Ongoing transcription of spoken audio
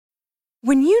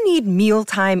When you need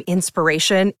mealtime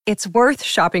inspiration, it's worth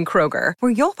shopping Kroger,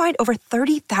 where you'll find over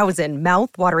 30,000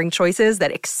 mouth-watering choices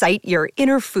that excite your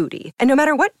inner foodie. And no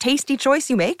matter what tasty choice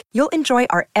you make, you'll enjoy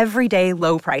our everyday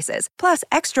low prices, plus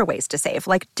extra ways to save,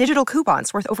 like digital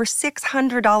coupons worth over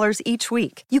 $600 each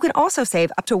week. You can also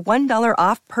save up to $1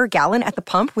 off per gallon at the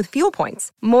pump with fuel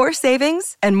points. More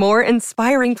savings and more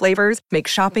inspiring flavors make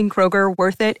shopping Kroger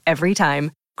worth it every time.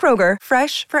 Kroger,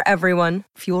 fresh for everyone.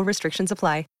 Fuel restrictions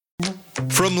apply.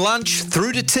 From lunch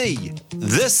through to tea,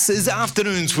 this is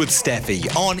Afternoons with Staffy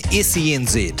on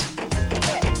SENZ.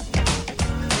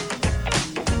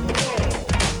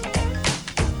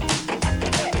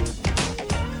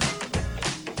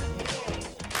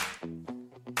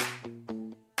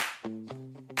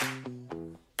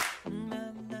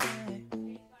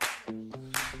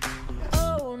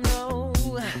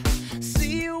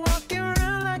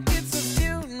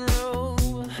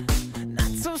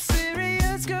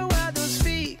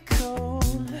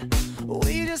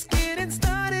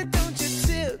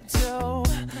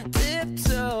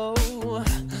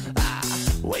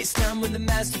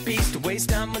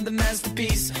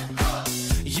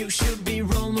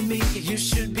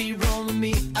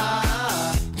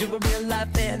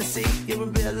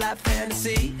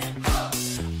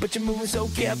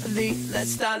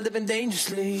 Let's start living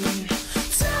dangerously.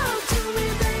 Talk to me,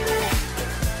 baby.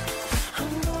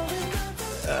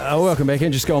 Welcome back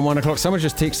in. Just gone 1 o'clock. Someone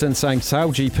just texted in saying Sail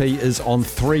GP is on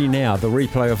 3 now. The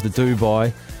replay of the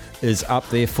Dubai is up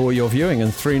there for your viewing,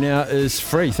 and 3 now is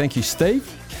free. Thank you, Steve.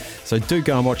 So do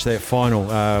go and watch that final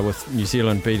with New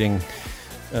Zealand beating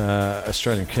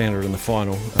Australia and Canada in the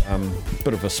final.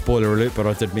 Bit of a spoiler alert, but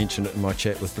I did mention it in my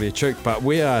chat with Blair Chook. But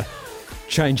we are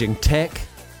changing tack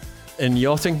in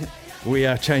yachting. We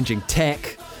are changing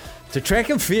tack to track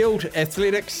and field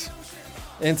athletics.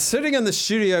 And sitting in the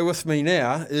studio with me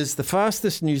now is the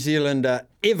fastest New Zealander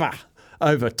ever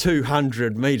over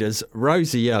 200 metres,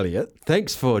 Rosie Elliott.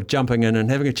 Thanks for jumping in and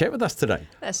having a chat with us today.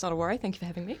 That's not a worry. Thank you for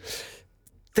having me.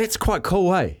 That's quite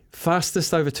cool, eh?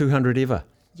 Fastest over 200 ever.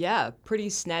 Yeah, pretty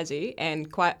snazzy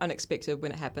and quite unexpected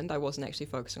when it happened. I wasn't actually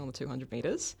focusing on the 200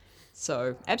 metres.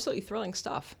 So absolutely thrilling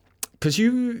stuff. Because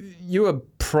you were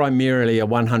primarily a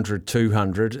 100,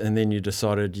 200, and then you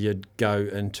decided you'd go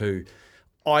into,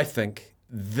 I think,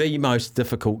 the most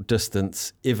difficult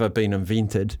distance ever been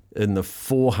invented in the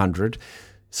 400.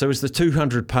 So is the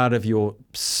 200 part of your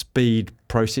speed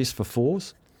process for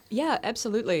fours? Yeah,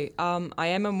 absolutely. I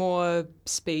am a more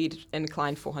speed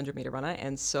inclined 400 metre runner,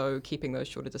 and so keeping those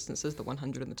shorter distances, the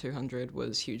 100 and the 200,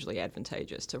 was hugely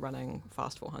advantageous to running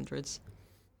fast 400s.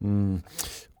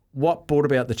 What brought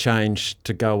about the change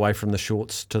to go away from the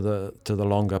shorts to the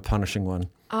longer punishing one?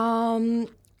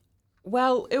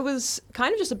 Well, it was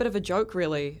kind of just a bit of a joke,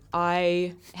 really.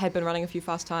 I had been running a few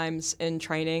fast times in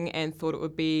training and thought it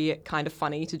would be kind of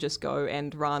funny to just go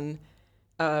and run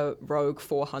a rogue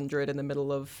 400 in the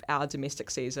middle of our domestic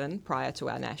season prior to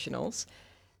our nationals.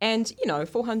 And,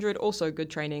 400, also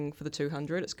good training for the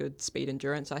 200. It's good speed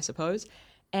endurance, I suppose.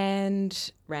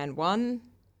 And ran one.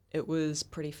 It was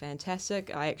pretty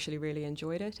fantastic. I actually really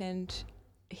enjoyed it, and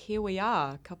here we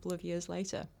are a couple of years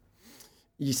later.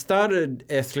 You started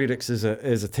athletics as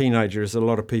a teenager, as a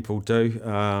lot of people do,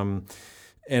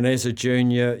 and as a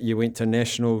junior you went to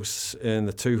nationals in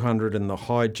the 200 and the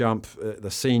high jump. The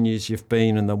seniors you've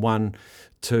been in the 1,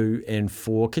 2 and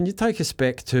 4. Can you take us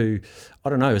back to, I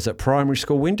don't know, is it primary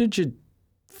school? When did you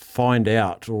find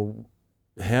out, or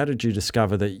how did you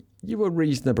discover that you were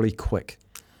reasonably quick?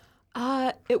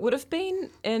 It would have been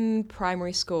in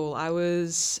primary school. I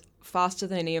was faster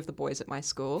than any of the boys at my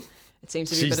school. It seems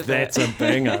to be that's a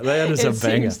banger. That is a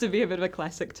banger. It seems to be a bit of a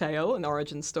classic tale, an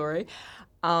origin story.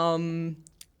 And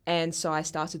so I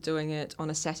started doing it on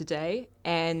a Saturday,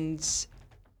 and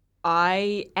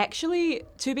I actually,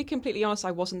 to be completely honest,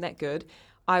 I wasn't that good.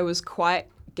 I was quite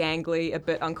gangly, a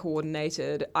bit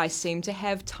uncoordinated. I seem to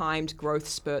have timed growth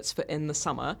spurts for in the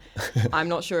summer. I'm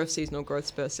not sure if seasonal growth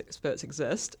spurts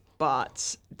exist,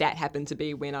 but that happened to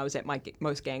be when I was at my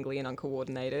most gangly and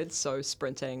uncoordinated, so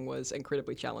sprinting was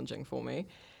incredibly challenging for me.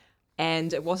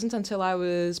 And it wasn't until I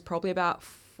was probably about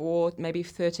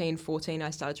 13, 14,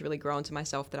 I started to really grow into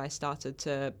myself that I started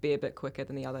to be a bit quicker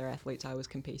than the other athletes I was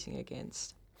competing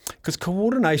against. Because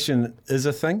coordination is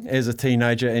a thing as a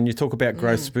teenager, and you talk about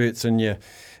growth spurts, and you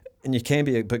can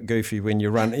be a bit goofy when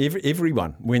you run.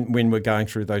 Everyone, when we're going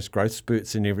through those growth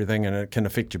spurts and everything, and it can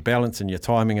affect your balance and your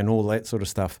timing and all that sort of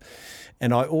stuff.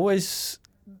 And I always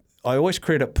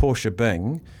credit Portia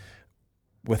Bing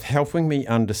with helping me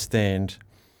understand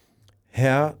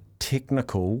how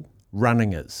technical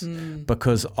running is,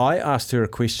 because I asked her a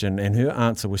question and her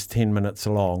answer was 10 minutes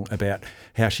long about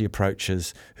how she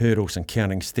approaches hurdles and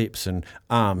counting steps and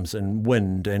arms and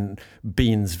wind and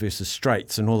bends versus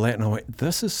straights and all that. And I went,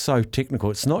 this is so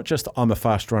technical. It's not just I'm a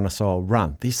fast runner, so I'll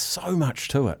run. There's so much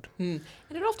to it. And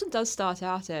it often does start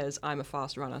out as I'm a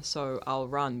fast runner, so I'll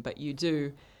run, but you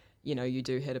do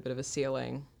hit a bit of a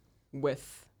ceiling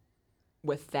with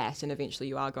that, and eventually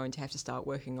you are going to have to start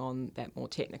working on that more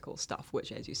technical stuff,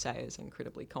 which, as you say, is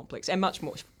incredibly complex and much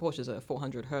more. Porsche's a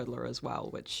 400 hurdler as well,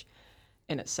 which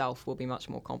in itself will be much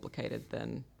more complicated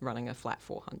than running a flat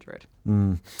 400.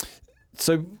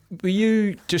 So were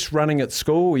you just running at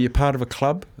school? Were you part of a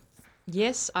club?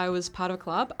 Yes, I was part of a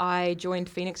club. I joined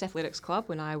Phoenix Athletics Club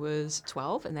when I was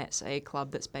 12, and that's a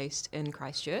club that's based in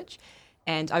Christchurch.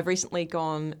 And I've recently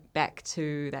gone back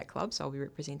to that club, so I'll be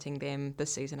representing them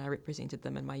this season. I represented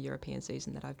them in my European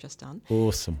season that I've just done.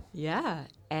 Awesome. Yeah,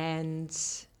 and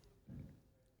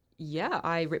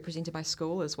I represented my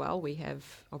school as well. We have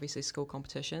obviously school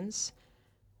competitions.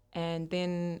 And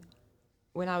then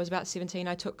when I was about 17,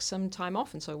 I took some time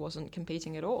off, and so I wasn't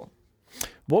competing at all.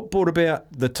 What brought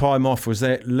about the time off? Was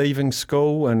that leaving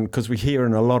school? And because we hear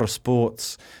in a lot of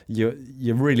sports, you're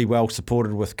really well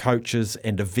supported with coaches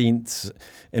and events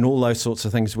and all those sorts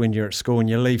of things when you're at school, and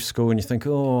you leave school and you think,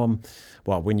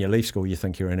 when you leave school, you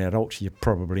think you're an adult. You're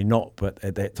probably not. But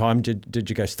at that time, did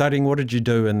you go studying? What did you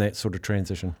do in that sort of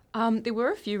transition? There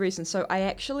were a few reasons. So I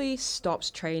actually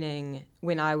stopped training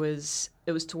when it was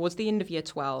towards the end of year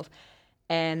 12.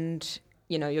 And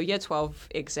your year 12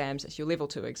 exams, it's your level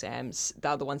 2 exams.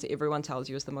 They're the ones that everyone tells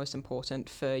you is the most important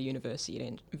for university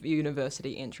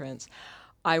entrance.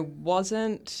 I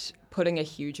wasn't putting a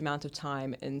huge amount of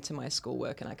time into my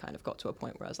schoolwork, and I kind of got to a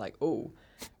point where I was like,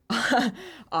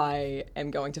 I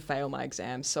am going to fail my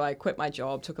exams. So I quit my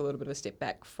job, took a little bit of a step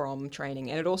back from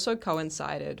training, and it also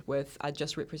coincided with I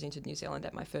just represented New Zealand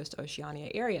at my first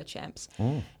Oceania area champs.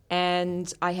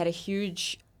 And I had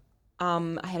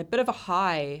a bit of a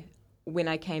high when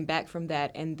I came back from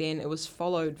that, and then it was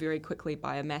followed very quickly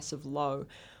by a massive low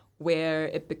where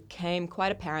it became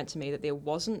quite apparent to me that there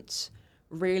wasn't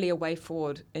really a way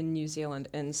forward in New Zealand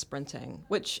in sprinting,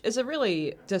 which is a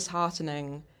really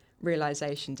disheartening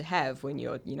realization to have when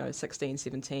you're 16,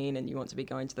 17 and you want to be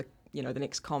going to the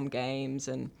next Com Games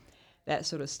and that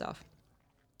sort of stuff.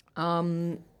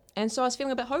 And so I was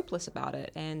feeling a bit hopeless about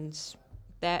it, and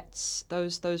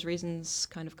those reasons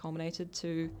kind of culminated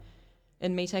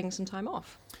in me taking some time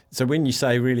off. So when you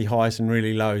say really highs and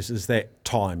really lows, is that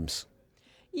times?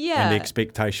 Yeah. And the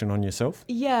expectation on yourself?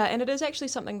 Yeah, and it is actually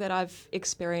something that I've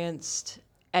experienced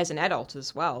as an adult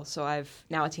as well. So I've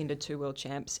now attended 2 World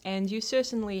Champs, and you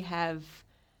certainly have,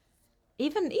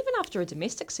 even after a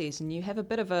domestic season, you have a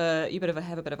bit of a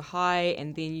high,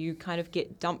 and then you kind of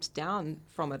get dumped down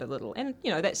from it a little. And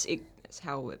that's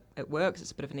how it works.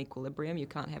 It's a bit of an equilibrium. You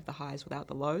can't have the highs without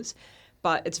the lows.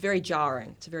 But it's very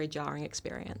jarring. It's a very jarring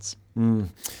experience.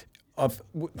 I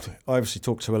obviously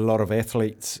talked to a lot of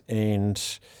athletes, and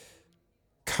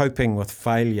coping with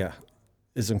failure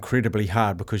is incredibly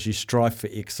hard because you strive for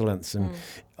excellence. And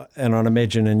I'd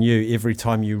imagine in you, every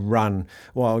time you run,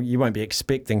 you won't be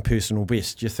expecting personal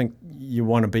best. You think you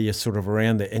want to be sort of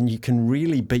around there, and you can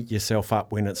really beat yourself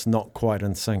up when it's not quite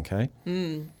in sync, eh?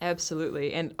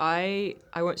 Absolutely. And I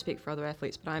won't speak for other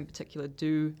athletes, but I in particular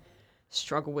do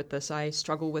struggle with this. I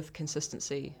struggle with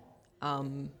consistency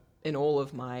in all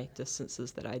of my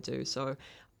distances that I do. So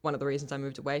one of the reasons I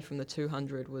moved away from the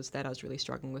 200 was that I was really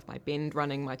struggling with my bend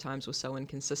running. My times were so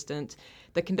inconsistent.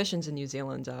 The conditions in New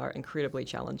Zealand are incredibly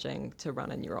challenging to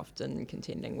run in. You're often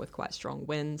contending with quite strong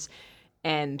winds.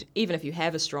 And even if you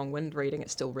have a strong wind reading,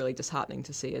 it's still really disheartening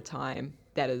to see a time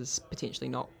that is potentially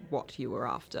not what you were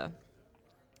after.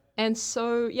 And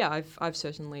so, yeah, I've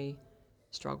certainly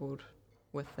struggled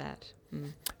with that.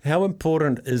 How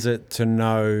important is it to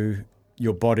know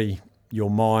your body, your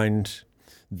mind,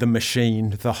 the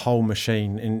machine, the whole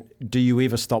machine, and do you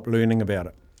ever stop learning about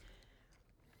it?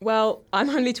 Well, I'm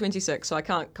only 26, so I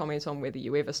can't comment on whether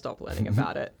you ever stop learning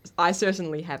about it. I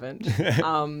certainly haven't.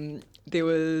 There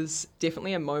was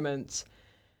definitely a moment,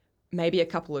 maybe a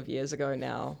couple of years ago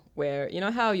now, where you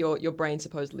know how your brain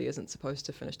supposedly isn't supposed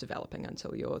to finish developing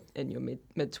until you're in your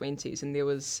mid-20s, and it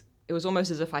was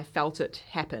almost as if I felt it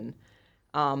happen,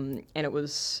 and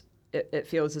it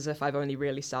feels as if I've only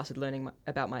really started learning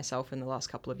about myself in the last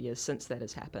couple of years since that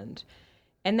has happened.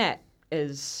 And that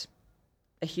is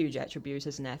a huge attribute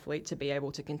as an athlete, to be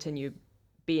able to continue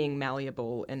being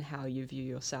malleable in how you view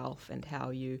yourself and how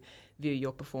you view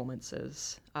your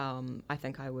performances. I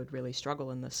think I would really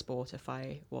struggle in this sport if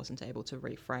I wasn't able to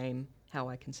reframe how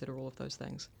I consider all of those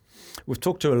things. We've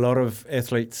talked to a lot of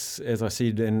athletes, as I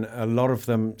said, and a lot of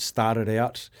them started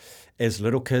out as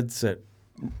little kids at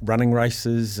running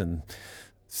races and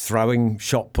throwing,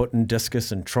 shot put and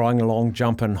discus and trying a long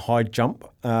jump and high jump.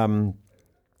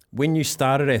 When you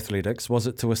started athletics, was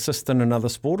it to assist in another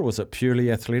sport or was it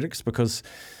purely athletics? Because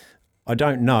I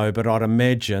don't know, but I'd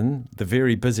imagine the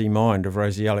very busy mind of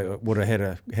Rosie Elliott would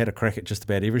have had a crack at just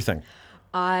about everything.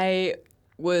 I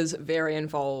was very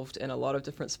involved in a lot of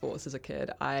different sports as a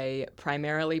kid. I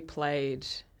primarily played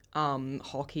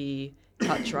hockey,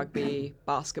 touch rugby,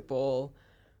 basketball.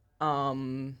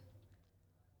 I'm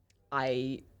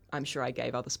sure I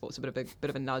gave other sports a bit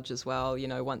of a nudge as well. You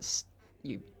know,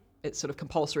 it's sort of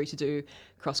compulsory to do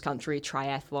cross country,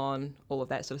 triathlon, all of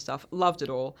that sort of stuff. Loved it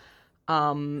all.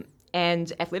 And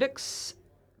athletics,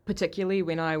 particularly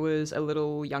when I was a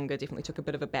little younger, definitely took a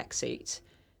bit of a backseat.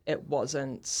 It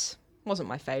wasn't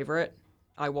my favourite.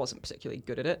 I wasn't particularly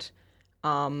good at it.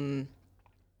 I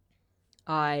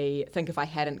think if I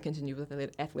hadn't continued with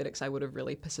athletics, I would have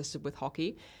really persisted with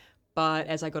hockey. But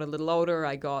as I got a little older,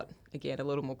 I got, again, a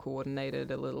little more coordinated,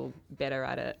 a little better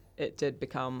at it. It did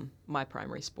become my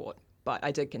primary sport. But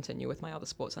I did continue with my other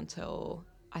sports until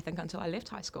I left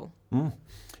high school.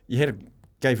 You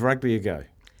gave rugby a go?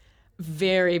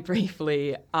 Very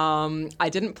briefly. I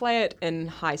didn't play it in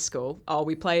high school.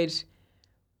 We played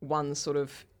one sort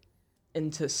of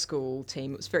inter-school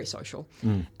team. It was very social.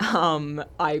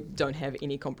 I don't have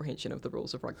any comprehension of the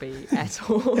rules of rugby at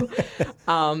all.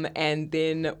 And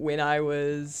then when I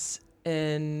was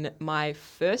in my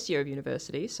first year of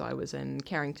university, so I was in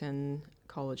Carrington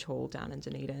College Hall down in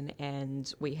Dunedin,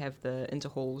 and we have the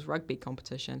inter-halls rugby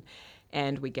competition,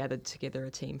 and we gathered together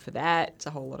a team for that. It's a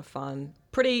whole lot of fun.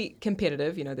 Pretty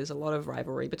competitive, you know, there's a lot of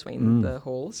rivalry between the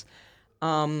halls.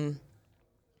 So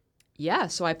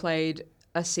I played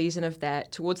a season of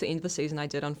that. Towards the end of the season, I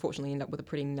did unfortunately end up with a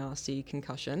pretty nasty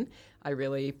concussion. I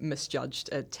really misjudged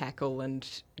a tackle and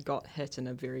got hit in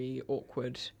a very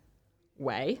awkward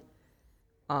way.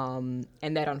 And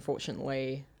that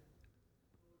unfortunately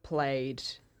played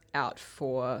out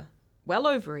for well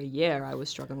over a year. I was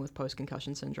struggling with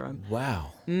post-concussion syndrome.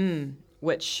 Wow.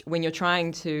 Which, when you're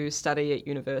trying to study at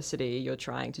university, you're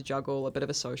trying to juggle a bit of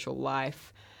a social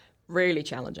life, really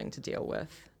challenging to deal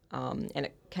with. And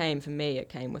it came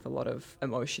with a lot of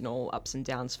emotional ups and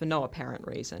downs for no apparent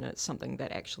reason. It's something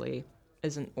that actually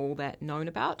isn't all that known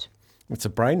about. It's a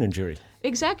brain injury.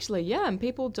 Exactly, yeah. And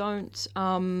people don't...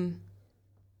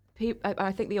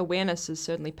 I think the awareness is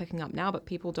certainly picking up now, but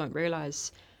people don't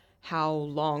realise how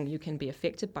long you can be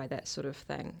affected by that sort of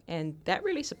thing. And that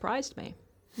really surprised me.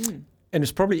 And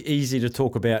it's probably easy to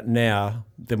talk about now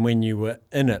than when you were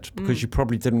in it, because you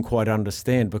probably didn't quite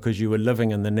understand, because you were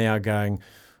living in the now going,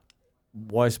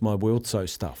 why is my world so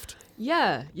stuffed?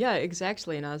 Yeah,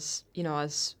 exactly. And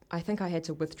I think I had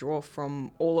to withdraw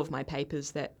from all of my papers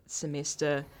that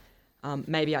semester.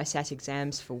 Maybe I sat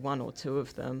exams for one or two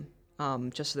of them,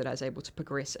 just so that I was able to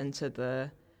progress into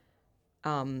the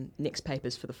next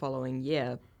papers for the following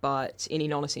year. But any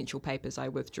non-essential papers I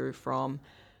withdrew from.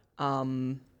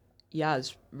 I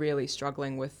was really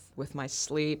struggling with my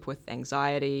sleep, with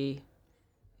anxiety.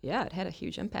 Yeah, it had a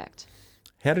huge impact.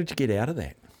 How did you get out of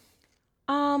that?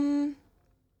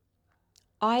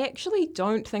 I actually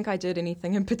don't think I did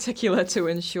anything in particular to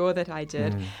ensure that I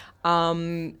did.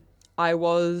 I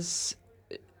was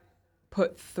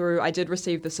put through, I did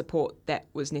receive the support that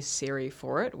was necessary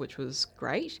for it, which was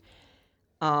great.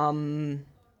 And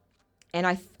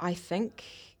I think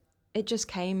it just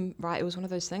came right. It was one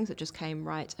of those things that just came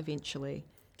right eventually.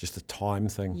 Just a time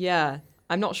thing. Yeah.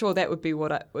 I'm not sure that would be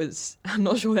what I was. I'm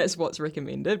not sure that's what's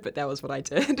recommended, but that was what I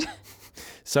did.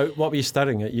 So what were you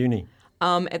studying at uni?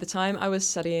 At the time, I was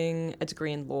studying a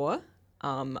degree in law.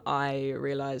 I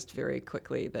realised very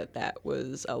quickly that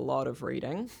was a lot of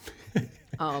reading.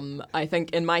 I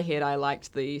think in my head, I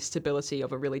liked the stability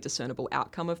of a really discernible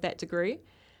outcome of that degree.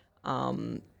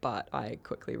 But I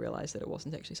quickly realised that it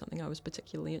wasn't actually something I was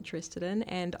particularly interested in,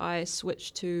 and I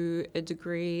switched to a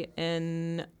degree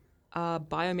in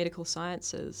biomedical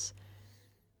sciences.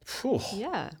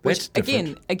 Yeah, which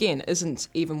again isn't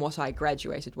even what I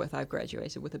graduated with. I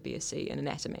graduated with a BSc in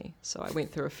anatomy, so I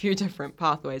went through a few different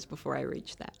pathways before I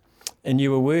reached that. And you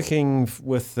were working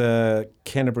with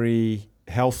Canterbury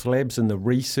Health Labs in the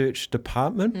research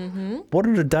department. Mm-hmm. What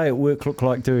did a day at work look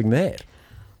like doing that?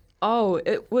 Oh,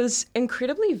 it was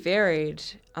incredibly varied.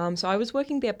 So I was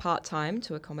working there part-time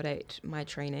to accommodate my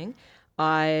training.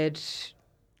 I'd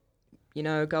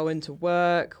go into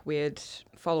work. We'd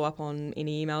follow up on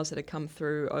any emails that had come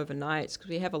through overnight because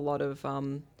we have a lot of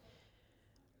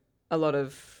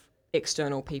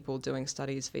external people doing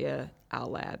studies via our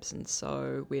labs, and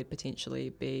so we'd potentially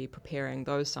be preparing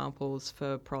those samples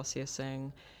for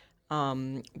processing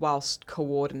whilst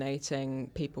coordinating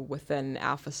people within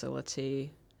our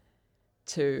facility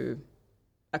to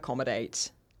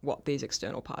accommodate what these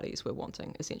external parties were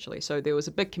wanting, essentially. So there was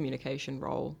a big communication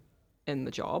role in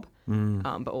the job,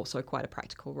 but also quite a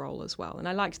practical role as well. And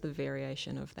I liked the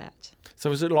variation of that.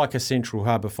 So is it like a central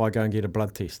hub if I go and get a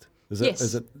blood test? Yes.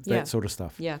 Is it that sort of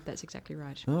stuff? Yeah, that's exactly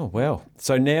right. Oh, wow.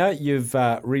 So now you've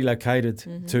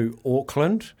relocated to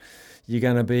Auckland. You're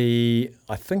going to be,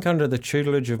 I think, under the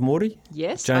tutelage of Morty?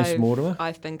 Yes. James Mortimer.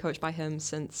 I've been coached by him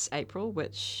since April,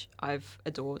 which I've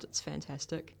adored. It's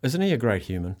fantastic. Isn't he a great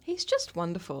human? He's just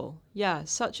wonderful. Yeah,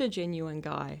 such a genuine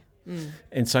guy.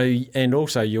 And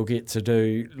also you'll get to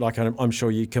do, like I'm sure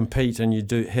you compete and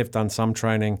you have done some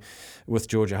training with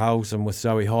Georgia Hulls and with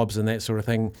Zoe Hobbs and that sort of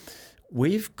thing.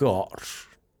 We've got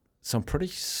some pretty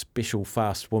special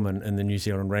fast women in the New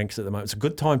Zealand ranks at the moment. It's a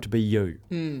good time to be you.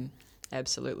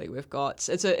 Absolutely.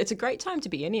 It's a great time to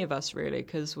be any of us, really,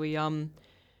 because we are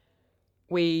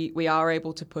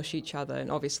able to push each other,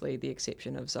 and obviously the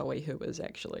exception of Zoe, who is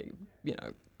actually,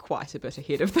 quite a bit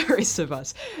ahead of the rest of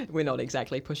us. We're not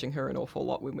exactly pushing her an awful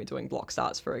lot when we're doing block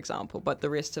starts, for example, but the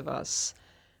rest of us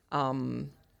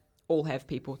all have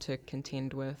people to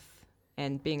contend with,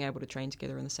 and being able to train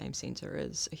together in the same centre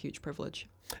is a huge privilege.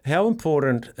 How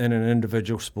important in an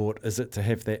individual sport is it to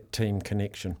have that team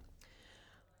connection?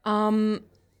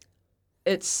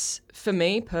 It's, for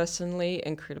me personally,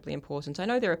 incredibly important. I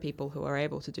know there are people who are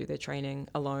able to do their training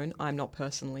alone. I'm not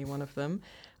personally one of them.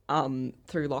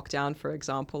 Through lockdown, for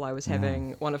example, I was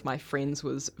having one of my friends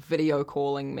was video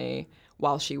calling me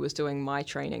while she was doing my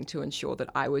training to ensure that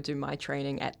I would do my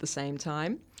training at the same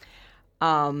time.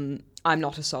 I'm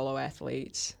not a solo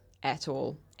athlete at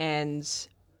all. And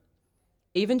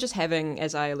even just having,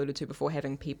 as I alluded to before,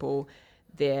 having people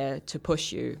there to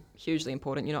push you, hugely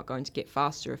important. You're not going to get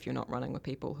faster if you're not running with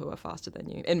people who are faster than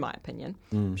you, in my opinion.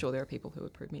 I'm sure there are people who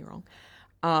would prove me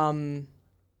wrong.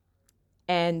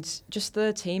 And just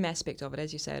the team aspect of it,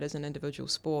 as you say, it is an individual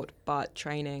sport, but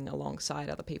training alongside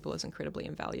other people is incredibly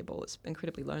invaluable. It's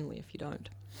incredibly lonely if you don't.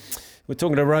 We're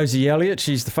talking to Rosie Elliott.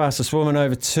 She's the fastest woman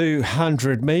over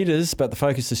 200 metres, but the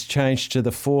focus has changed to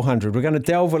the 400. We're going to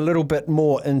delve a little bit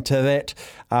more into that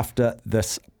after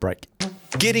this break.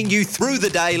 Getting you through the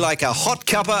day like a hot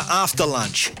cuppa after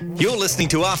lunch. You're listening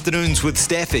to Afternoons with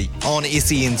Staffy on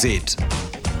SENZ.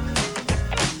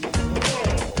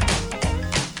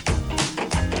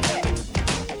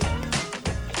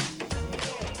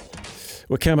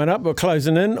 We're coming up. We're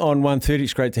closing in on 1:30.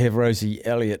 It's great to have Rosie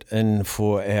Elliott in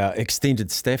for our extended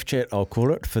staff chat, I'll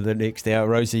call it, for the next hour.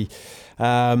 Rosie,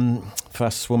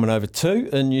 fastest woman over 2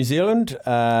 in New Zealand,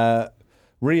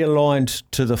 realigned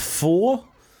to the 4.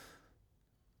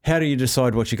 How do you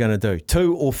decide what you're going to do?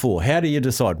 2 or 4? How do you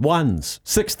decide? 1s,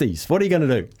 60s? What are you going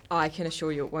to do? I can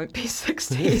assure you it won't be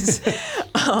 60s.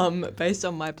 Based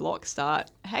on my block start.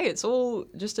 Hey, it's all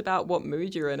just about what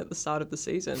mood you're in at the start of the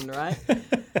season, right?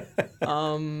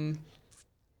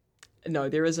 No,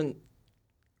 there isn't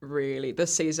really.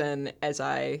 This season, as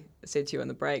I said to you in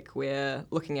the break, we're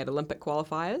looking at Olympic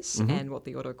qualifiers and what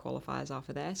the auto qualifiers are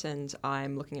for that, and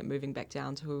I'm looking at moving back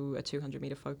down to a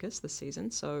 200-metre focus this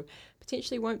season, so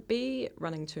potentially won't be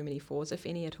running too many 4s, if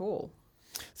any at all.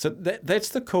 So that's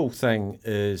the cool thing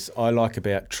is I like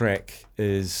about track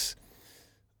is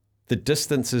the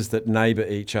distances that neighbour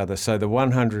each other. So the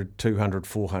 100, 200,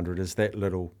 400 is that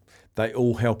little... They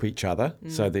all help each other.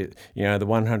 So the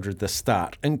 100, the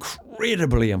start,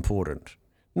 incredibly important.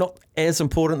 Not as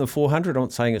important the 400. I'm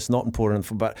not saying it's not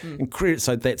important, but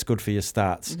so that's good for your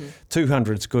starts.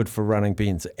 200's good for running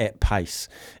bends at pace,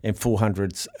 and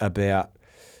 400's about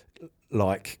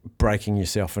like breaking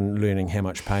yourself and learning how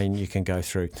much pain you can go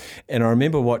through. And I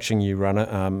remember watching you run it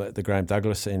at the Graham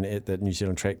Douglas and at the New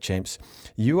Zealand Track Champs.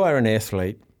 You are an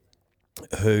athlete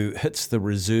who hits the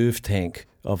reserve tank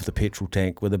of the petrol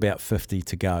tank with about 50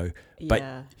 to go. But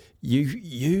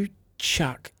you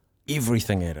chuck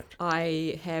everything at it.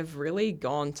 I have really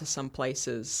gone to some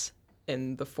places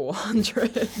in the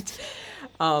 400.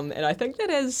 And I think that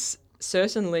is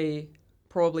certainly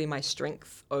probably my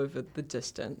strength over the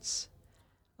distance,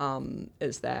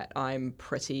 is that I'm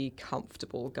pretty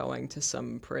comfortable going to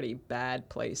some pretty bad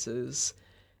places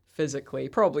physically,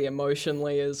 probably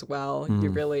emotionally as well. You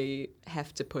really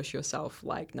have to push yourself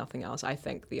like nothing else. I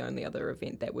think the only other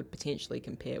event that would potentially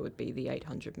compare would be the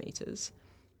 800 metres,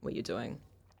 where you're doing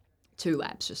 2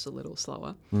 laps just a little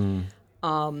slower.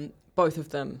 Both of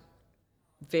them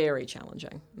very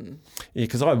challenging. Yeah,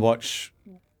 because I watch,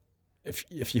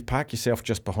 if you park yourself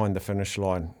just behind the finish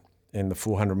line in the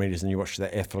 400 metres and you watch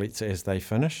the athletes as they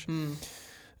finish,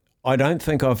 I don't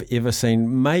think I've ever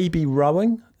seen, maybe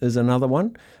rowing is another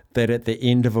one, that at the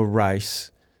end of a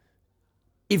race,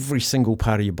 every single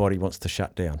part of your body wants to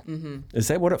shut down. Is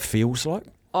that what it feels like?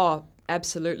 Oh,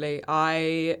 absolutely.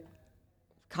 I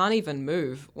can't even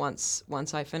move once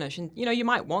I finish. And, you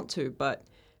might want to, but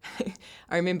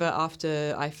I remember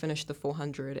after I finished the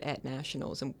 400 at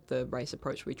Nationals, and the race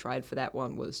approach we tried for that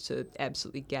one was to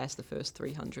absolutely gas the first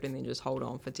 300 and then just hold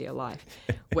on for dear life,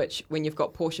 which when you've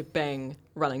got Portia Bing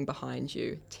running behind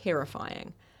you,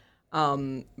 terrifying.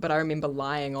 But I remember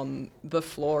lying on the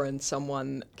floor and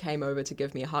someone came over to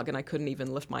give me a hug and I couldn't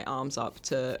even lift my arms up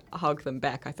to hug them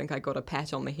back. I think I got a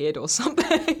pat on the head or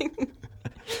something.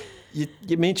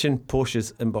 You mentioned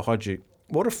Portia's in behind you.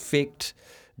 What effect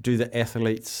do the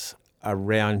athletes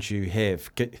around you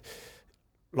have?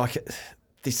 Like,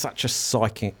 there's such a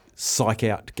psych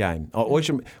out game.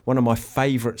 One of my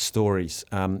favourite stories,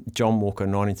 John Walker,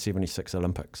 1976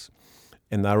 Olympics.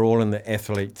 And they're all in the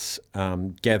athletes'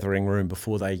 gathering room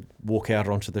before they walk out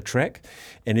onto the track.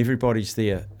 And everybody's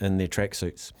there in their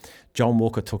tracksuits. John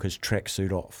Walker took his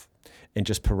tracksuit off and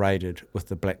just paraded with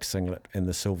the black singlet and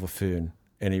the silver fern.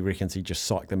 And he reckons he just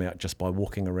psyched them out just by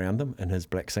walking around them in his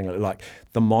black singlet. Like,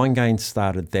 the mind game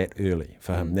started that early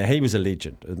for him. Now, he was a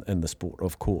legend in the sport,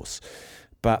 of course.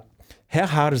 But how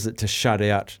hard is it to shut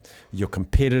out your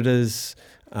competitors,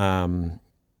 the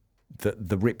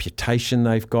reputation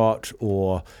they've got,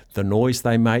 or the noise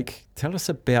they make? Tell us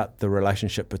about the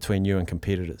relationship between you and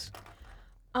competitors.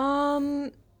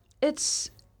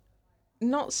 It's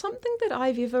not something that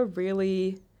I've ever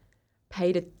really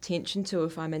paid attention to,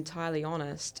 if I'm entirely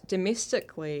honest.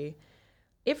 Domestically,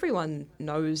 everyone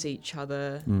knows each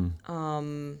other,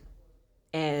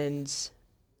 and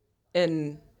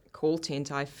in call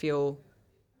tent, I feel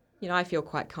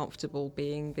quite comfortable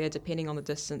being there. Depending on the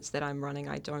distance that I'm running,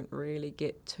 I don't really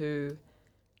get too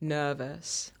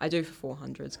nervous. I do for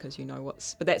 400s because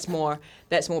but that's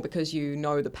more because you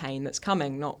know the pain that's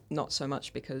coming, not so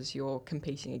much because you're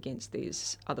competing against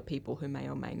these other people who may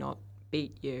or may not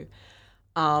beat you.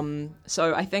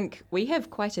 So I think we have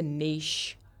quite a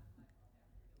niche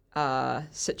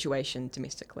situation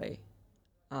domestically,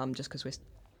 just because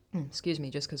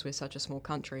we're such a small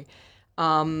country.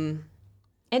 And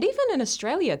even in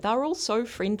Australia, they're all so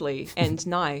friendly and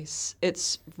nice.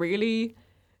 It's really,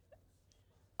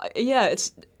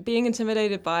 it's being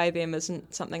intimidated by them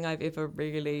isn't something I've ever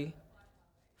really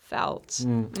felt.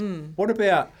 What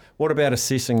about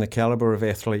assessing the calibre of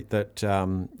athlete that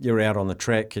you're out on the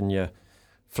track and you're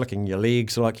flicking your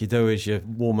legs like you do as you're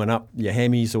warming up your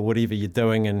hammies or whatever you're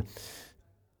doing, and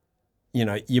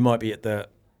you might be at the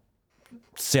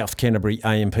South Canterbury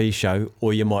AMP show,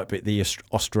 or you might be at the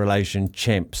Australasian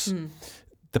Champs.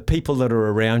 The people that are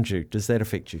around you, does that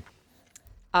affect you?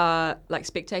 Like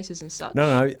spectators and such?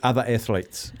 No, other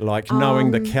athletes, like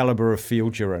knowing the calibre of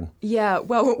field you're in. Yeah,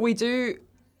 well, we do.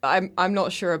 I'm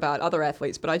not sure about other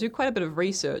athletes, but I do quite a bit of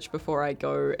research before I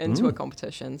go into a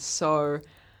competition. So,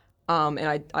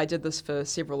 and I did this for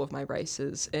several of my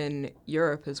races in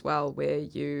Europe as well, where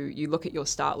you look at your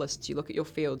start lists, you look at your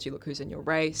fields, you look who's in your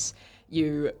race,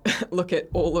 you look at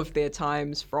all of their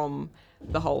times from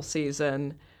the whole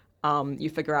season. You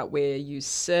figure out where you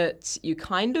sit. You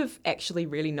kind of actually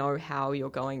really know how you're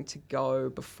going to go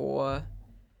before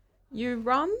you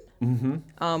run,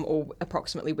 or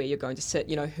approximately where you're going to sit.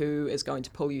 Who is going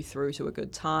to pull you through to a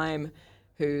good time,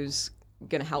 who's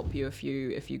going to help you if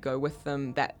you go with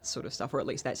them, that sort of stuff, or at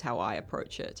least that's how I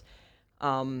approach it.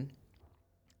 And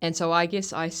so I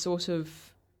guess I sort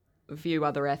of view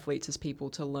other athletes as people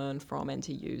to learn from and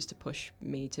to use to push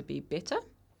me to be better.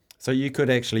 So you could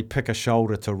actually pick a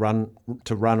shoulder to run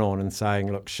on and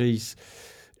saying, look, she's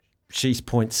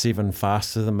 0.7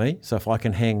 faster than me, so if I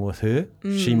can hang with her,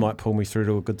 she might pull me through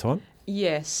to a good time.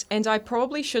 Yes, and I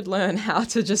probably should learn how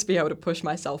to just be able to push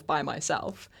myself by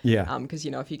myself. Yeah. Because,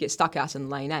 if you get stuck out in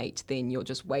lane 8, then you're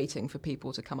just waiting for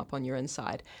people to come up on your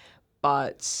inside.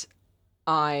 But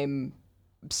I'm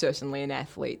certainly an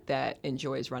athlete that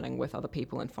enjoys running with other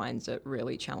people and finds it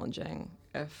really challenging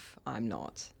if I'm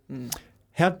not.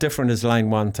 How different is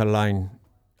lane 1 to lane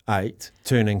 8,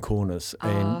 turning corners,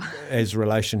 and as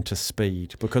relation to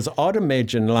speed? Because I'd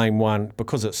imagine lane 1,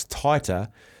 because it's tighter,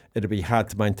 it'd be hard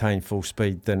to maintain full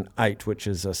speed than 8, which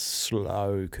is a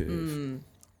slow curve.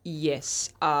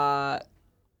 Yes.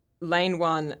 Lane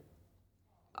 1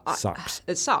 sucks.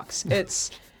 It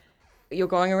sucks. You're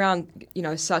going around,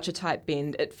 such a tight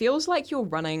bend. It feels like you're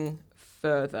running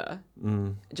further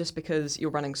just because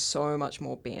you're running so much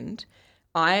more bend.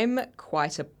 I'm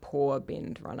quite a poor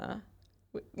bend runner.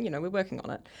 We're working on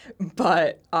it,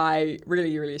 but I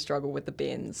really, really struggle with the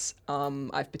bends.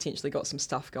 I've potentially got some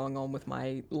stuff going on with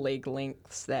my leg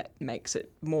lengths that makes it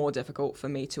more difficult for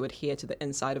me to adhere to the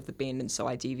inside of the bend, and so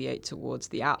I deviate towards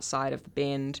the outside of the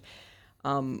bend.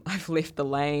 I've left the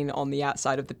lane on the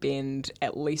outside of the bend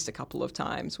at least a couple of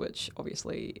times, which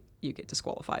obviously you get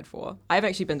disqualified for. I haven't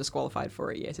actually been disqualified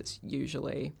for it yet. It's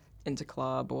usually into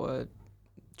club or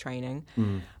training.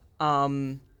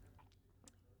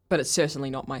 But it's certainly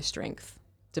not my strength.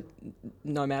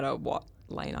 No matter what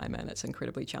lane I'm in, it's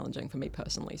incredibly challenging for me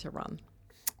personally to run.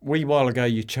 A wee while ago,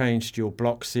 you changed your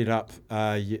block setup.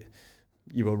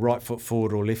 You were right foot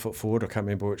forward or left foot forward. I can't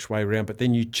remember which way around, but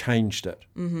then you changed it.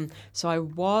 Mm-hmm. So I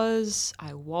was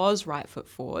right foot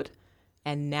forward,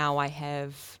 and now I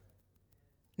have.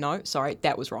 No, sorry,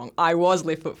 that was wrong. I was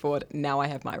left foot forward. Now I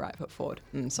have my right foot forward.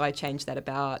 So I changed that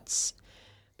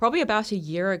probably about a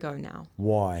year ago now.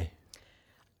 Why?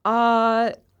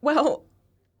 Well,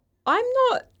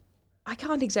 I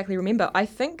can't exactly remember. I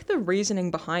think the reasoning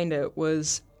behind it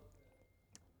was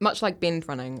much like bend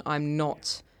running. I'm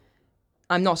not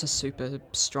a super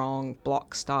strong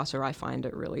block starter. I find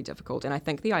it really difficult. And I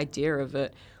think the idea of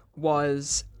it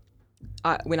was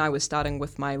when I was starting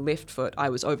with my left foot, I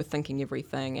was overthinking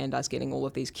everything and I was getting all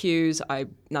of these cues.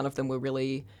 None of them were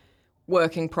really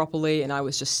working properly, and I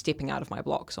was just stepping out of my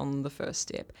blocks on the first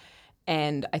step.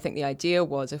 And I think the idea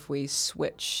was if we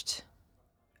switched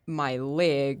my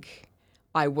leg,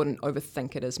 I wouldn't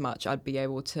overthink it as much. I'd be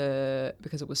able to,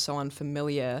 because it was so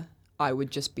unfamiliar, I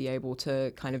would just be able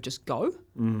to kind of just go.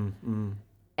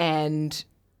 And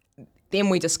then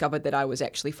we discovered that I was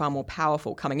actually far more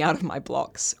powerful coming out of my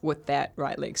blocks with that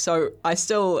right leg. So I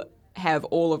still have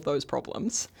all of those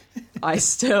problems. I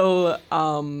still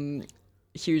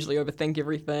hugely overthink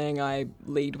everything. I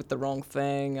lead with the wrong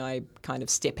thing. I kind of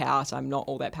step out. I'm not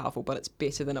all that powerful, but it's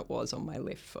better than it was on my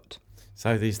left foot.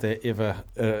 So there's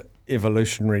that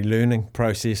evolutionary learning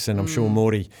process, and I'm sure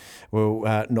Morty will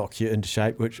knock you into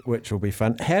shape, which will be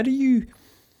fun. How do you...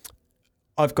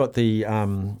 I've got the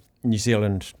New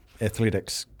Zealand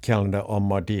athletics calendar on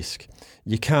my desk.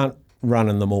 You can't run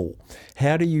in them all.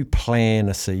 How do you plan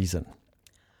a season?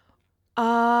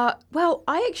 Well,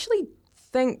 I actually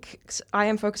think I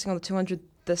am focusing on the 200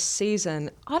 this season.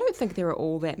 I don't think there are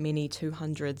all that many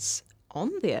 200s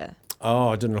on there. Oh,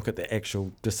 I didn't look at the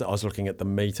actual. I was looking at the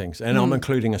meetings, and I'm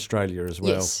including Australia as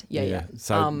well. Yes, yeah.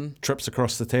 So trips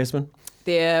across the Tasman.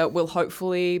 There will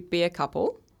hopefully be a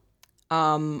couple.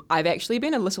 I've actually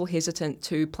been a little hesitant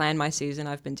to plan my season.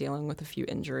 I've been dealing with a few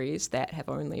injuries that have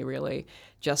only really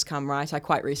just come right. I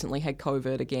quite recently had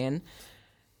COVID again,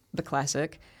 the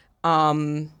classic.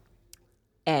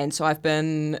 And so I've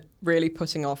been really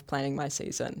putting off planning my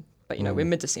season. But, we're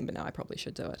mid-December now. I probably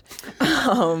should do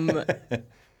it.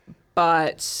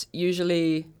 But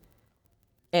usually,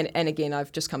 and again,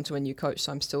 I've just come to a new coach,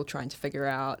 so I'm still trying to figure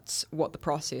out what the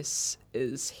process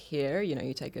is here.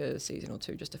 You take a season or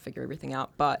two just to figure everything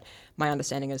out. But my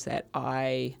understanding is that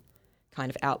I kind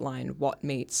of outline what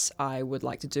meets I would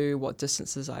like to do, what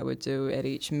distances I would do at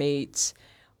each meet,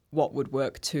 what would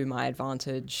work to my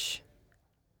advantage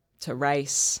to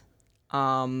race,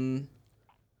 and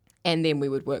then we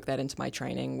would work that into my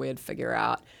training. We'd figure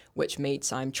out which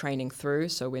meets I'm training through,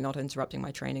 so we're not interrupting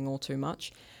my training all too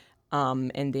much,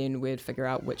 and then we'd figure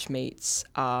out which meets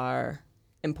are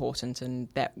important, and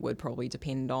that would probably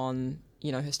depend on,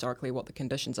 historically what the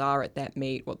conditions are at that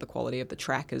meet, what the quality of the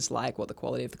track is like, what the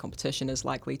quality of the competition is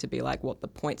likely to be like, what the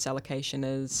points allocation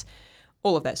is.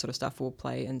 All of that sort of stuff will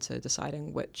play into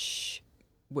deciding which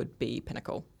would be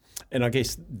pinnacle. And I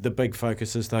guess the big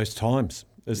focus is those times,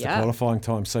 the qualifying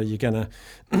time. So you're going to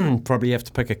probably have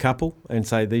to pick a couple and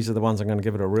say, these are the ones I'm going to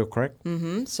give it a real crack.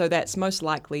 Mm-hmm. So that's most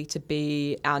likely to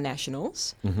be our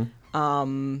nationals.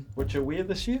 Mm-hmm. Which are where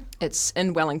this year? It's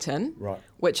in Wellington. Right.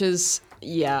 Which is,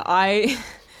 I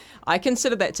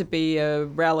consider that to be a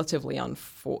relatively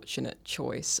unfortunate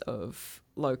choice of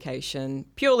location,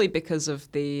 purely because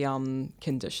of the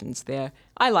conditions there.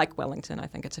 I like Wellington. I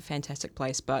think it's a fantastic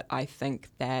place, but I think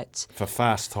that... For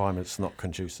fast time, it's not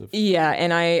conducive. Yeah,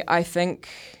 and I think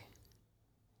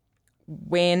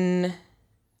when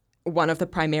one of the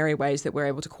primary ways that we're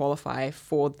able to qualify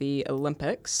for the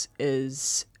Olympics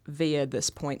is via this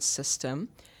points system,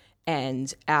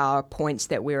 and our points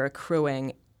that we're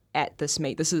accruing at this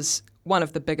meet, this is one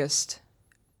of the biggest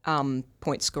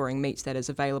point scoring meets that is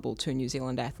available to New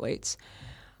Zealand athletes.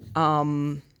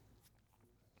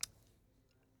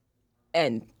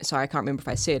 and sorry, I can't remember if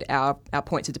I said our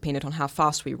points are dependent on how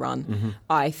fast we run. Mm-hmm.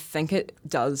 I think it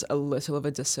does a little of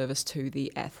a disservice to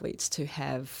the athletes to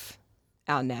have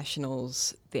our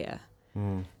nationals there.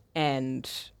 And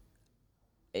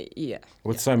yeah.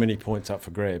 With so many points up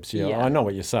for grabs, yeah, Yeah. I know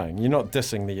what you're saying. You're not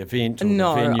dissing the event or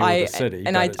No, the venue or the city.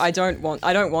 and but I don't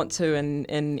want to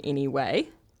in any way.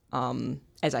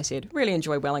 As I said, really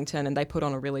enjoy Wellington, and they put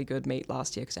on a really good meet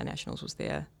last year because our nationals was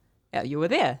there. You were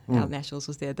there. Our nationals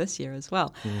was there this year as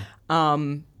well.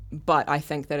 But I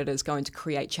think that it is going to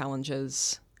create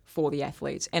challenges for the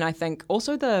athletes. And I think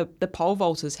also the pole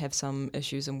vaulters have some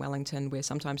issues in Wellington where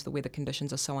sometimes the weather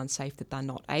conditions are so unsafe that they're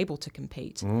not able to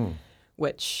compete,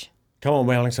 which... Come on,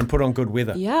 Wellington, put on good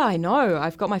weather. Yeah, I know.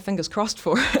 I've got my fingers crossed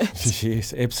for it.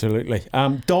 Yes, absolutely.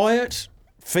 Diet,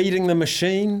 feeding the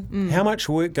machine, how much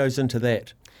work goes into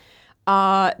that?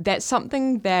 That's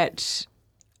something that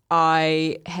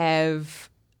I have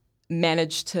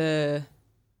managed to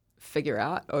figure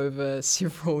out over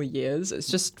several years. It's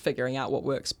just figuring out what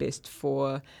works best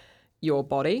for your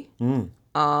body.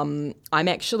 I'm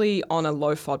actually on a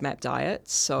low FODMAP diet.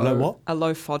 So Low what? A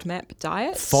low FODMAP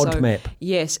diet. FODMAP? So,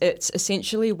 yes, it's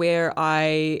essentially where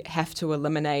I have to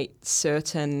eliminate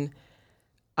certain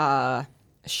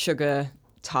sugar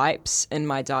types in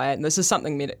my diet. And this is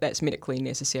something that's medically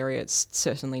necessary. It's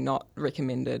certainly not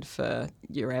recommended for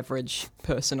your average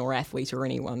person or athlete or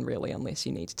anyone really, unless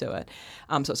you need to do it.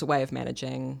 So it's a way of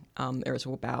managing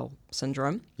irritable bowel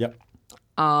syndrome. Yep.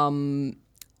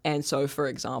 And so, for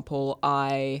example,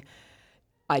 I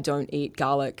don't eat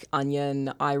garlic,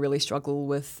 onion. I really struggle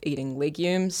with eating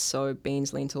legumes, so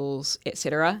beans, lentils,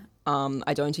 etc.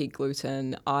 I don't eat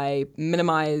gluten. I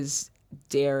minimize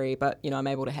dairy, but I'm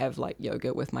able to have like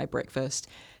yogurt with my breakfast.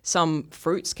 Some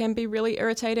fruits can be really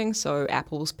irritating, so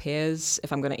apples, pears.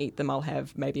 If I'm going to eat them, I'll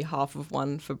have maybe half of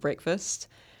one for breakfast.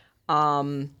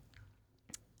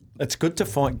 It's good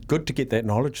to get that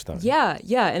knowledge, though. Yeah,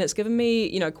 and it's given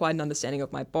me, quite an understanding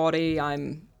of my body.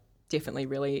 I'm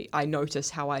definitely I notice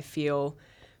how I feel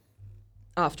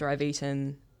after I've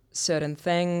eaten certain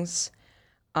things.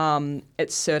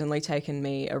 It's certainly taken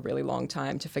me a really long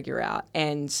time to figure out,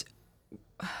 and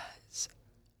it's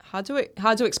hard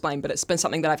to explain, but it's been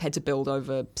something that I've had to build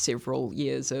over several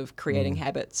years of creating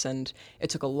habits, and it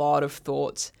took a lot of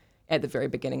thought at the very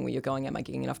beginning where you're going, am I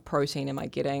getting enough protein? Am I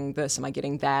getting this? Am I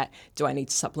getting that? Do I need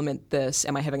to supplement this?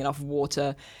 Am I having enough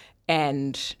water?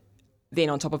 And then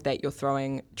on top of that, you're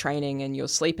throwing training and your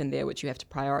sleep in there, which you have to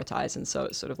prioritize. And so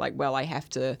it's sort of like, well,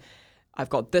 I've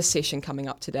got this session coming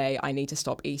up today. I need to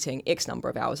stop eating X number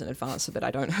of hours in advance so that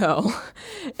I don't hurl.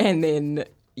 And then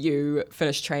you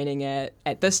finish training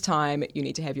at this time. You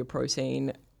need to have your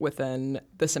protein within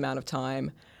this amount of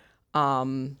time.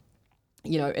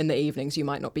 In the evenings, you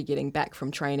might not be getting back from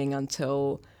training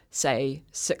until, say,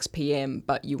 6 p.m.,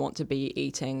 but you want to be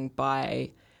eating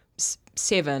by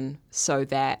 7 so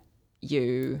that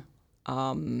you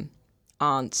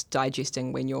aren't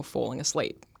digesting when you're falling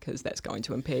asleep, because that's going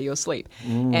to impair your sleep.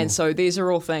 And so these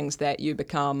are all things that you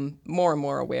become more and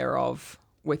more aware of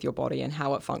with your body and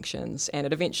how it functions. And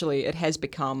it has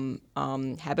become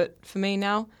habit for me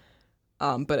now.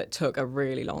 But it took a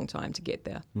really long time to get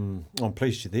there. I'm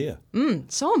pleased you're there.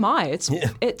 So am I.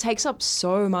 It takes up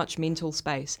so much mental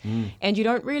space. And you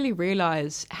don't really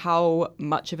realise how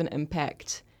much of an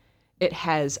impact it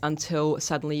has until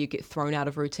suddenly you get thrown out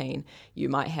of routine. You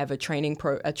might have a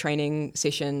training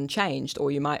session changed,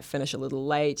 or you might finish a little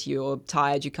late, you're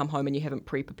tired, you come home and you haven't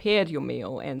pre-prepared your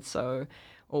meal, and so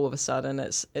all of a sudden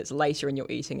it's later and you're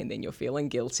eating and then you're feeling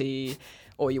guilty,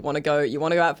 or you want to go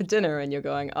out for dinner and you're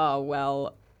going, oh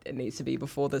well, it needs to be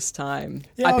before this time.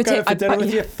 Yeah, I'll go for dinner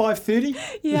with you at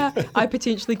 5:30. Yeah, I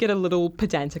potentially get a little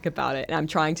pedantic about it, and I'm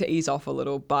trying to ease off a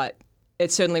little, but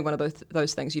it's certainly one of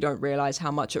those things you don't realise how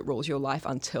much it rules your life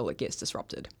until it gets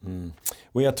disrupted.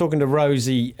 We are talking to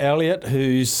Rosie Elliott,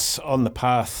 who's on the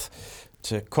path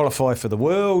to qualify for the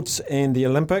Worlds and the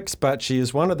Olympics, but she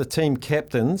is one of the team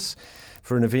captains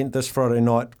for an event this Friday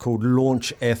night called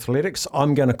Launch Athletics.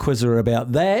 I'm going to quiz her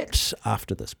about that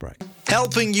after this break.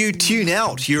 Helping you tune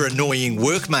out your annoying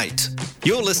workmate.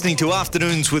 You're listening to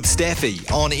Afternoons with Staffy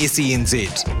on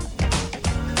SENZ.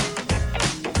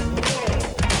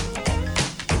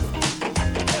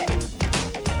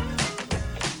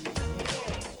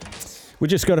 We've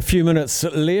just got a few minutes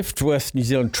left with New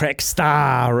Zealand track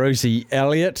star Rosie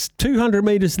Elliott. 200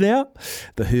 metres now.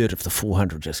 The hurt of the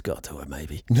 400 just got to her,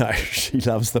 maybe. No, she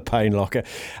loves the pain locker.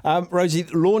 Rosie,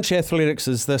 Launch Athletics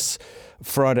is this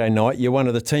Friday night. You're one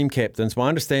of the team captains. My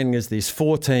understanding is there's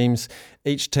 4 teams.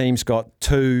 Each team's got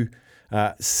 2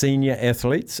 senior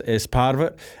athletes as part of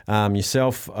it.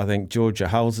 Yourself, I think Georgia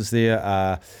Hulls is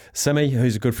there. Simi,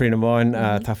 who's a good friend of mine,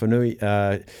 Tafanui.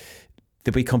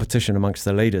 There'll be competition amongst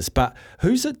the leaders. But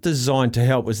who's it designed to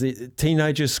help? Is it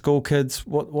teenagers, school kids?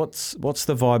 What's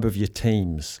the vibe of your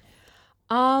teams?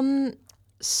 I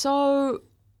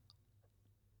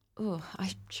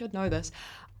should know this.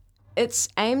 It's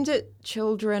aimed at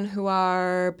children who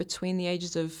are between the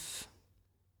ages of...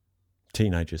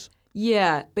 Teenagers.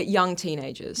 Yeah, but young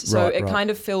teenagers. So Right, it right. kind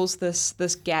of fills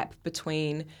this gap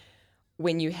between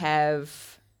when you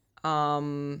have,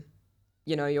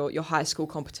 your high school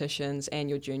competitions and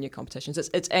your junior competitions.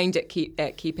 It's aimed at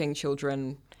keeping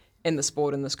children in the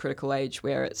sport in this critical age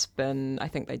where it's been, I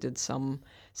think they did some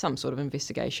sort of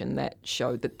investigation that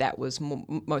showed that was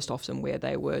most often where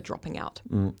they were dropping out.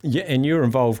 Yeah, and you're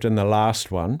involved in the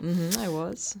last one. I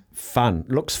was. Fun.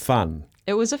 Looks fun.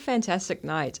 It was a fantastic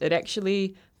night. It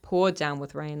actually poured down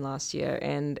with rain last year,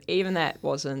 and even that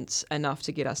wasn't enough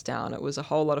to get us down. It was a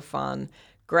whole lot of fun,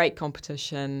 great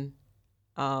competition.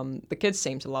 The kids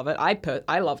seemed to love it.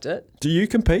 I loved it. Do you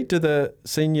compete? Do the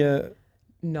senior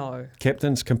No.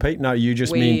 captains compete? No, you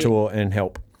just mentor and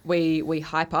help. We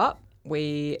hype up.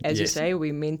 We, as you Yes. say,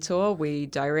 we mentor, we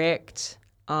direct,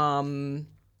 and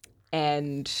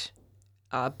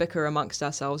bicker amongst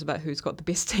ourselves about who's got the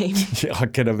best team. Yeah, I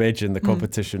can imagine the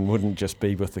competition wouldn't just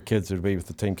be with the kids, it would be with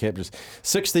the team captains.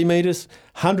 60 metres,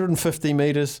 150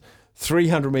 metres,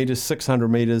 300 metres, 600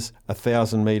 metres,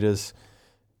 1,000 metres,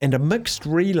 and a mixed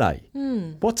relay.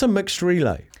 What's a mixed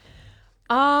relay?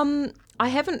 I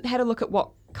haven't had a look at what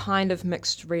kind of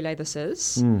mixed relay this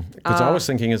is. Because I was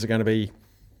thinking, is it going to be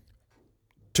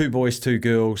 2 boys, 2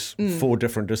 girls, 4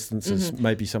 different distances,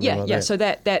 maybe something like that? Yeah, so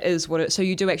that is what it... So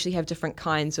you do actually have different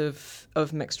kinds of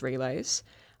mixed relays.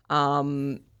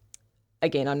 Again,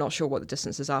 I'm not sure what the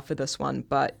distances are for this one,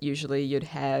 but usually you'd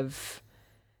have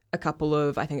a couple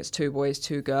of, I think it's 2 boys,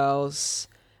 2 girls.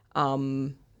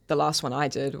 The last one I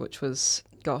did, which was,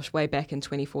 way back in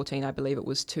 2014, I believe it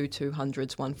was 2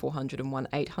 200s, 1 400 and 1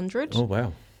 800. Oh,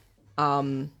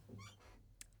 wow.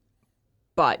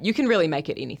 But you can really make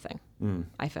it anything,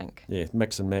 I think. Yeah,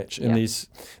 mix and match. Yeah. And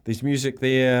there's music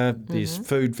there, there's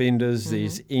food vendors,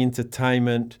 there's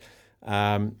entertainment.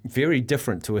 Very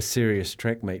different to a serious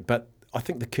track meet. But I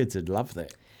think the kids would love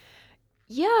that.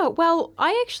 Yeah, well,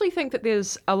 I actually think that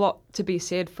there's a lot to be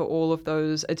said for all of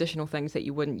those additional things that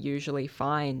you wouldn't usually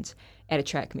find at a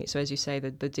track meet. So as you say,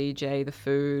 the DJ, the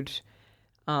food,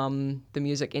 the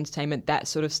music, entertainment, that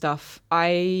sort of stuff.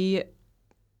 I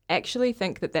actually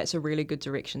think that that's a really good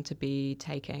direction to be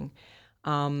taking.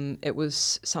 It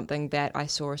was something that I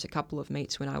saw at a couple of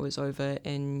meets when I was over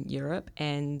in Europe,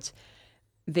 and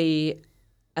the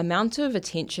amount of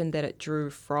attention that it drew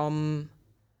from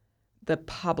the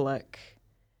public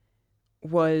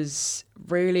was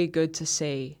really good to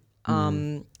see.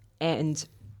 And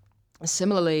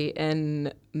similarly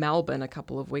in Melbourne a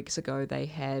couple of weeks ago, they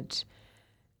had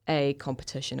a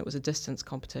competition. It was a distance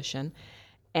competition,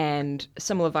 and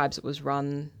similar vibes. It was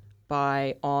run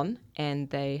by On, and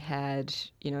they had,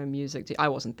 music. I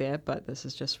wasn't there, but this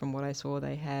is just from what I saw.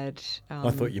 They had...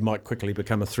 I thought you might quickly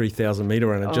become a 3,000 metre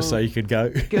runner just so you could go.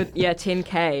 Good, yeah,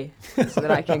 10K so that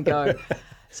I can go.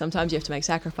 Sometimes you have to make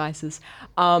sacrifices.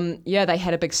 They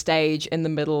had a big stage in the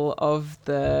middle of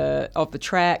the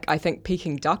track. I think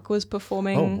Peking Duck was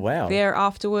performing there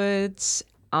afterwards.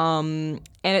 And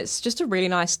it's just a really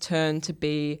nice turn to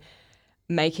be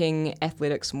making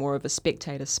athletics more of a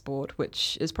spectator sport,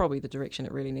 which is probably the direction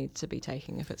it really needs to be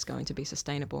taking if it's going to be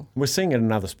sustainable. We're seeing it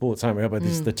in other sports, aren't we? But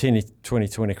there's the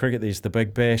 2020 cricket, there's the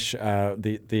Big Bash,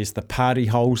 there's the party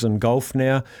holes in golf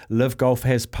now. Live Golf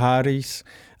has parties.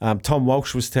 Tom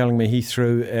Walsh was telling me he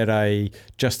threw at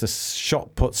just a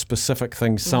shot put specific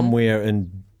thing somewhere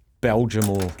in Belgium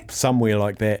or somewhere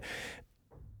like that.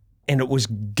 And it was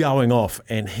going off,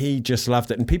 and he just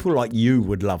loved it. And people like you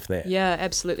would love that. Yeah,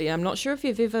 absolutely. I'm not sure if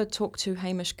you've ever talked to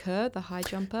Hamish Kerr, the high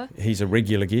jumper. He's a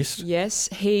regular guest. Yes,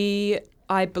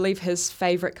 I believe his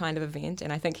favourite kind of event,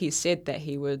 and I think he said that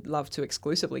he would love to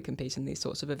exclusively compete in these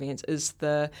sorts of events, is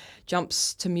the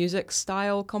jumps to music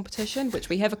style competition, which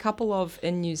we have a couple of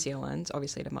in New Zealand,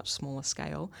 obviously at a much smaller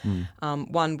scale.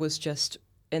 One was just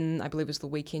I believe it was the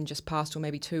weekend just past, or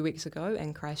maybe 2 weeks ago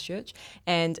in Christchurch.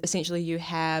 And essentially you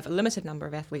have a limited number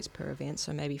of athletes per event,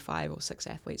 so maybe 5 or 6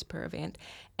 athletes per event.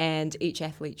 And each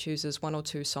athlete chooses 1 or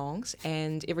 2 songs,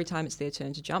 and every time it's their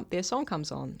turn to jump, their song comes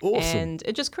on. Awesome. And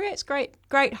it just creates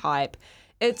great hype.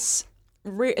 It's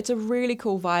a really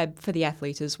cool vibe for the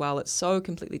athlete as well. It's so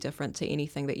completely different to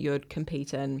anything that you'd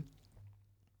compete in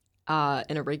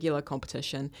a regular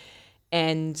competition.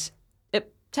 And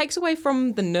takes away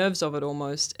from the nerves of it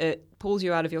almost. It pulls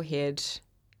you out of your head.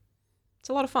 It's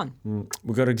a lot of fun.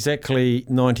 We've got exactly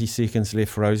 90 seconds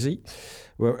left, Rosie.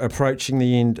 We're approaching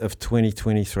the end of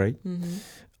 2023.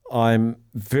 I'm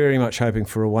very much hoping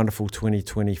for a wonderful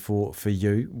 2024 for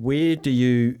you. Where do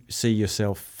you see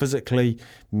yourself physically,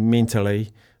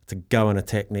 mentally, to go and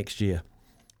attack next year?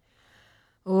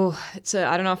 Oh,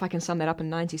 I don't know if I can sum that up in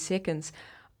 90 seconds.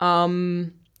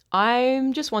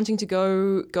 I'm just wanting to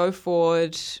go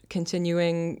forward,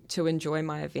 continuing to enjoy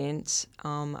my events.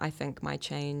 I think my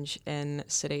change in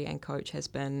city and coach has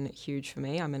been huge for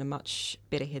me. I'm in a much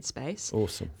better headspace.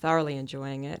 Awesome. Thoroughly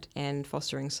enjoying it and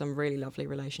fostering some really lovely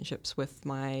relationships with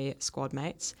my squad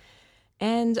mates.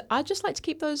 And I'd just like to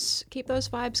keep those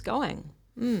vibes going.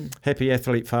 Happy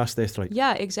athlete, fast athlete.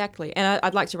 Yeah, exactly. And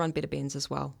I'd like to run better bends as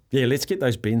well. Yeah, let's get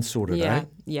those bends sorted, eh?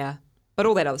 Yeah. But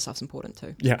all that other stuff's important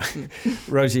too. Yeah.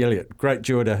 Rosie Elliott, great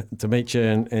joy to meet you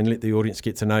and let the audience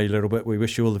get to know you a little bit. We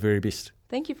wish you all the very best.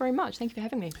 Thank you very much. Thank you for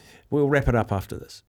having me. We'll wrap it up after this.